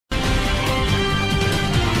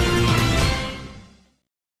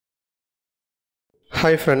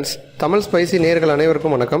Hi friends. Tamil spicy நேயர்கள்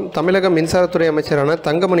அனைவருக்கும் வணக்கம். தமிழக மின்சாரத்துறை அமைச்சரான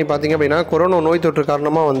தங்கமணி பார்த்தீங்க அப்படின்னா கொரோனா நோய் தொற்று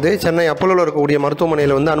காரணமாக சென்னை அப்போலோவில் இருக்கக்கூடிய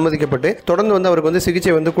மருத்துவமனையில் அனுமதிக்கப்பட்டு தொடர்ந்து அவருக்கு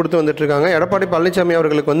சிகிச்சை கொடுத்து வந்துட்டு இருக்காங்க. எடப்பாடி பழனிசாமி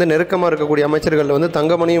அவர்களுக்கு நெருக்கமாக இருக்கக்கூடிய அமைச்சர்கள்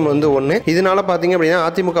தங்கமணியும் ஒன்று. இதனால பார்த்தீங்க அப்படின்னா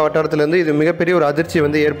அதிமுக வட்டாரத்திலிருந்து இது மிகப்பெரிய ஒரு அதிர்ச்சி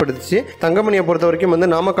ஏற்படுத்துச்சு. தங்கமணியை பொறுத்த வரைக்கும்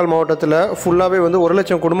நாமக்கல் மாவட்டத்தில் ஃபுல்லாகவே 1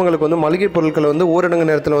 லட்சம் குடும்பங்களுக்கு மளிகை பொருட்களை ஊரடங்கு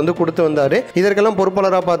நேரத்தில் கொடுத்து வந்தார். இதற்கெல்லாம்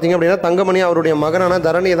பொறுப்பாளராக பார்த்தீங்க அப்படின்னா தங்கமணி அவருடைய மகனான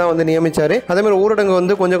தரணியை தான் நியமித்தார். அதேமாதிரி ஊரடங்கு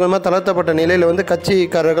கொஞ்சம் கொஞ்சமாக தளர்த்தப்பட்ட நிலையில்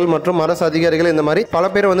கட்சிக்காரர்கள் மற்றும் அரசு அதிகாரிகள் இந்த மாதிரி பல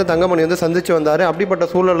பேர் தங்கமணி சந்திச்சு வந்தார். அப்படிப்பட்ட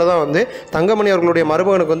சூழலில் தான் தங்கமணி அவர்களுடைய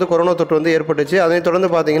மருமகனுக்கு கொரோனா தொற்று ஏற்பட்டுச்சு. அதனைத் தொடர்ந்து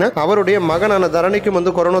பார்த்தீங்கன்னா அவருடைய மகனான தரணிக்கும்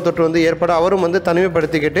கொரோனா தொற்று ஏற்பட அவரும்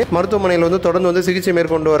தனிமைப்படுத்திக்கிட்டு மருத்துவமனையில் தொடர்ந்து சிகிச்சை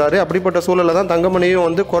மேற்கொண்டு வராரு. அப்படிப்பட்ட சூழலில் தான்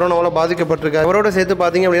தங்கமணியும் கொரோனாவால் பாதிக்கப்பட்டிருக்காரு. அவரோட சேர்த்து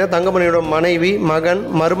பார்த்தீங்க அப்படின்னா தங்கமணியோட மனைவி, மகன்,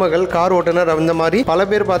 மருமகள், கார் ஓட்டுநர் இந்த மாதிரி பல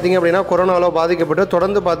பேர் பார்த்தீங்க அப்படின்னா கொரோனாவால் பாதிக்கப்பட்டு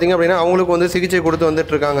தொடர்ந்து பார்த்தீங்க அப்படின்னா அவங்களுக்கு சிகிச்சை கொடுத்து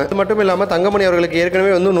வந்துட்டு இருக்காங்க. அது மட்டும் இல்லாமல் தங்கமணி அவர்களுக்கு ஏற்கனவே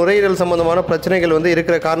நுரையீரல் சம்பந்தமான பிரச்சனைகள்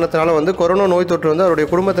இருக்கிற காரணத்தினால கொரோனா நோய் தொற்று அவருடைய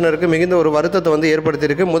குடும்பத்தினருக்கு மிகுந்த ஒரு வருத்தத்தை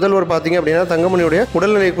ஏற்படுத்தியிருக்கு. முதல்வர் பார்த்தீங்க அப்படின்னா தங்கமணியுடைய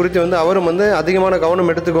உடல்நிலை குறித்து அவரும் அதிகமான கவனம்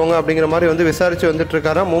எடுத்துக்கோங்க அப்படிங்கிற மாதிரி விசாரிச்சு வந்துட்டு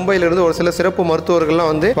இருக்காரு. மும்பையிலிருந்து ஒரு சில சிறப்பு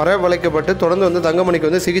மருத்துவர்கள்லாம் வரவழைக்கப்பட்டு தொடர்ந்து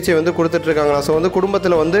தங்கமணிக்கு சிகிச்சை கொடுத்துட்டு இருக்காங்க. ஸோ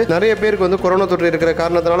குடும்பத்தில் நிறைய பேருக்கு கொரோனா தொற்று இருக்கிற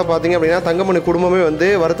காரணத்தினால பார்த்தீங்க அப்படின்னா தங்கமணி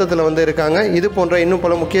குடும்பமே வருத்தத்தில் இருக்காங்க. இது போன்ற இன்னும்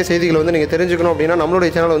பல முக்கிய செய்திகளை நீங்க தெரிஞ்சுக்கணும் அப்படின்னா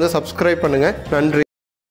நம்மளுடைய சேனலை சப்ஸ்கிரைப் பண்ணுங்க. நன்றி.